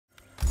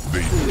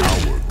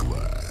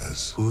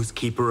has. Who's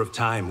Keeper of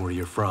Time where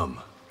you're from?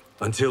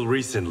 Until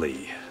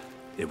recently,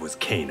 it was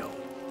Kano.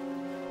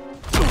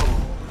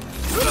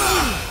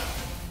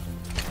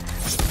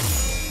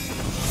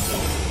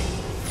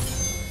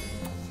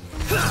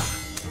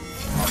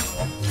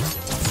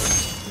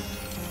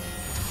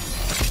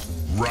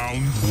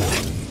 Round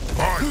one,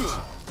 fight!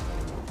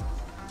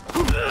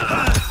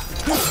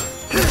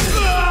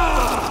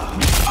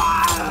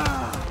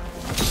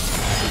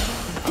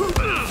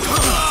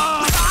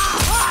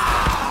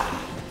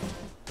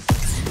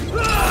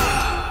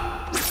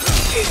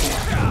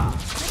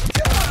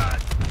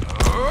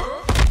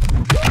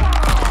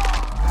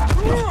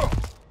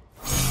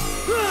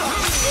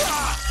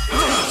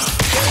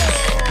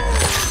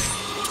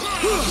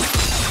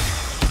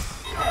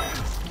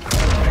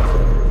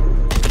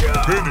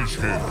 Finish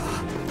him!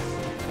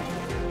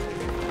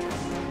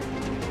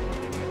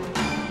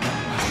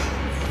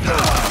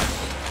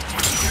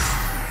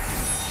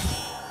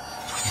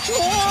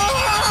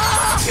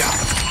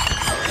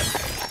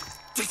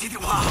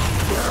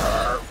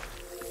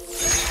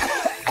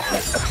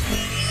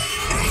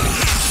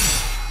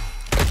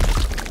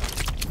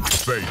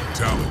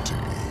 Fatality.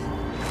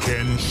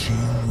 Kenshi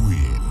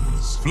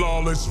wins.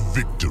 Flawless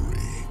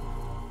victory.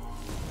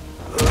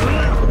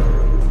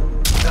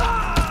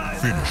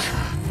 Finish him.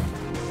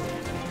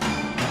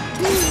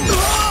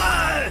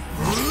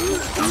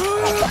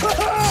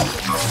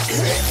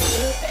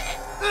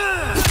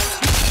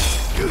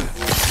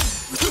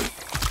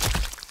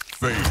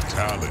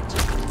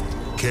 Fatality.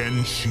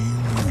 Kenshi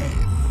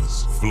wins.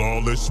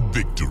 Flawless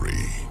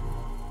victory.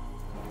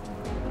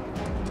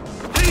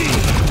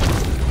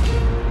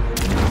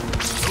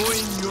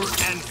 Join your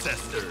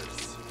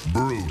ancestors.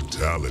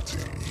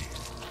 Brutality.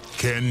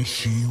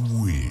 Kenshi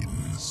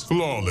wins.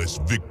 Flawless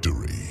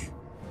victory.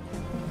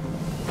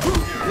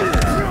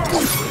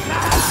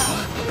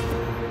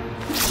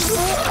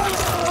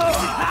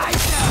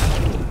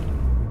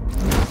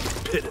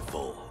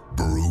 Pitiful.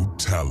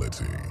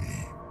 Brutality.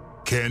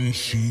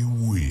 Kenshi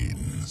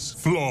wins.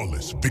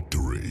 Flawless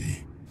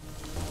victory.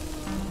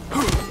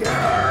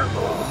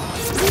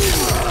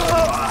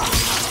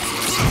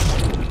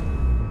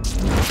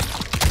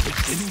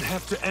 It didn't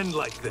have to end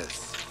like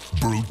this.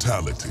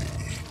 Brutality.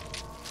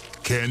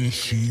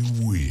 Kenshi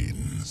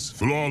wins.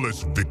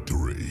 Flawless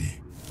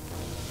victory.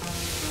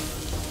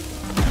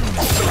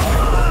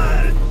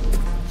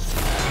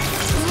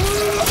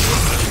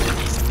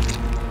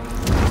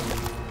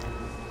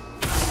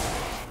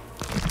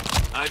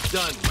 I've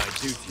done my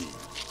duty.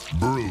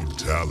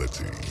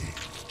 Brutality.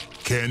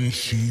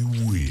 Kenshi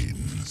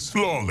wins.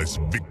 Flawless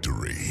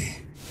victory.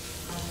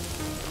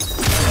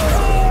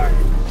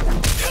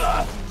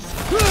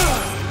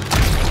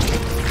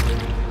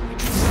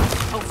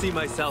 I'll see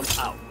myself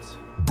out.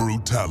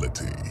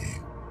 Brutality.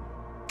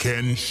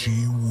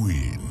 Kenshi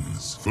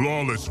wins.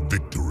 Flawless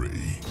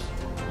victory.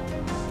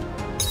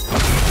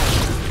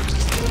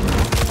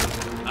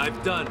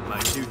 I've done my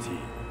duty.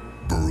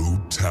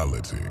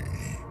 Brutality.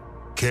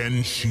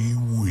 Kenshi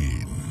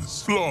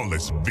wins.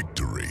 Flawless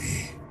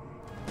victory.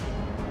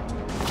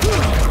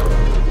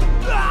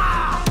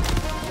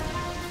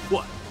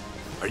 What?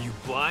 Are you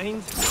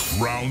blind?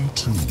 Round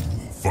two,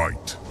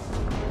 fight.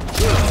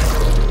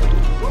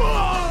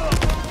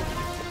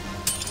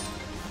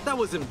 That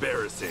was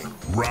embarrassing.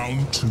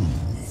 Round two,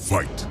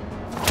 fight.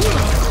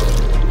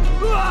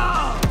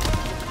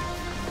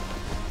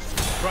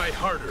 Try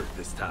harder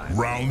this time.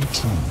 Round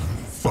two,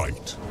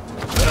 fight.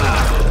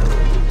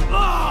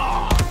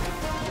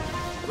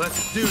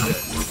 Let's do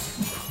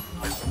this.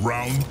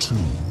 Round two,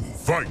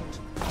 fight.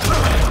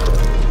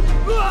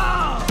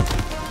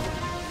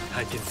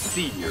 I can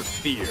see your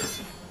fear.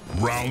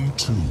 Round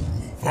two,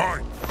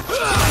 fight.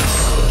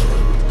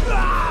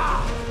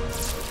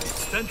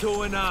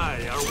 Sento and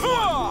I are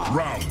one.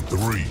 Round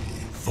three,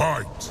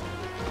 fight.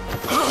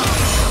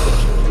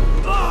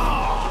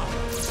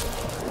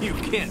 You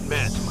can't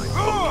match my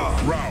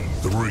focus. Round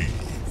three,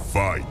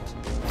 fight.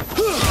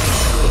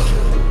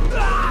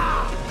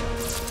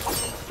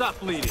 Stop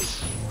bleeding.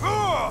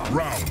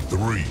 Round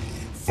three,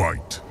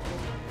 fight.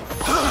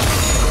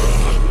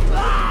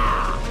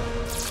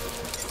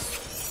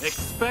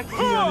 Expect the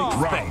Round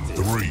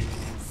unexpected. three,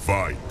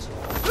 fight.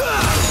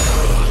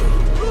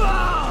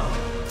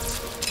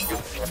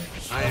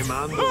 I am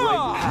on the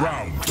right path.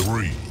 Round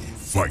three,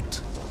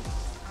 fight.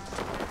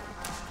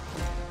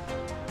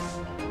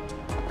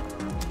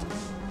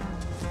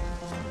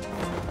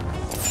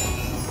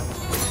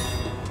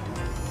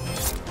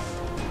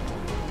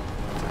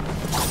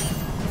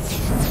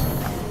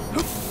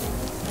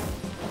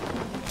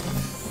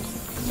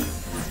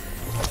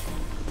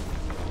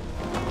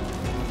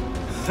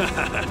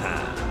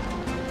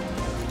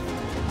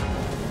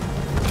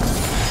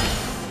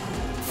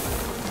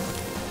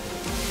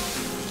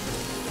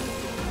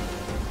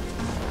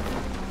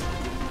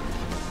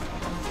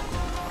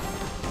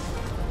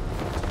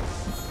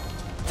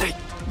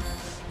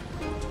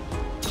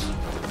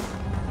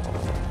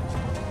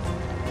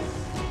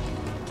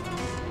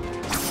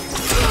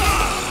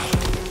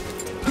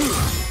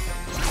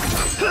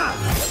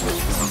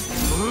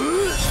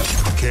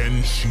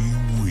 Kenshi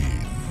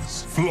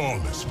wins.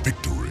 Flawless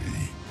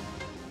victory.